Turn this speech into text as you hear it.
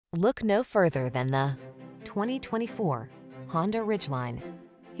Look no further than the 2024 Honda Ridgeline.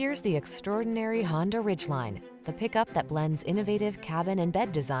 Here's the extraordinary Honda Ridgeline, the pickup that blends innovative cabin and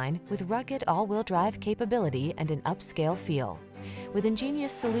bed design with rugged all-wheel drive capability and an upscale feel. With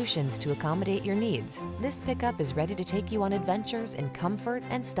ingenious solutions to accommodate your needs, this pickup is ready to take you on adventures in comfort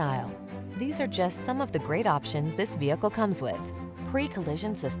and style. These are just some of the great options this vehicle comes with: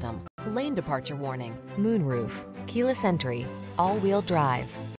 pre-collision system, lane departure warning, moonroof, keyless entry, all-wheel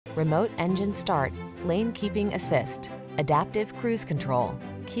drive, remote engine start, lane keeping assist, adaptive cruise control,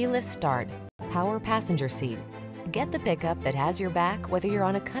 keyless start, power passenger seat. Get the pickup that has your back whether you're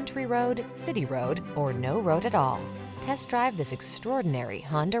on a country road, city road, or no road at all. Test drive this extraordinary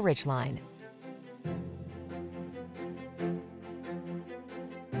Honda Ridgeline.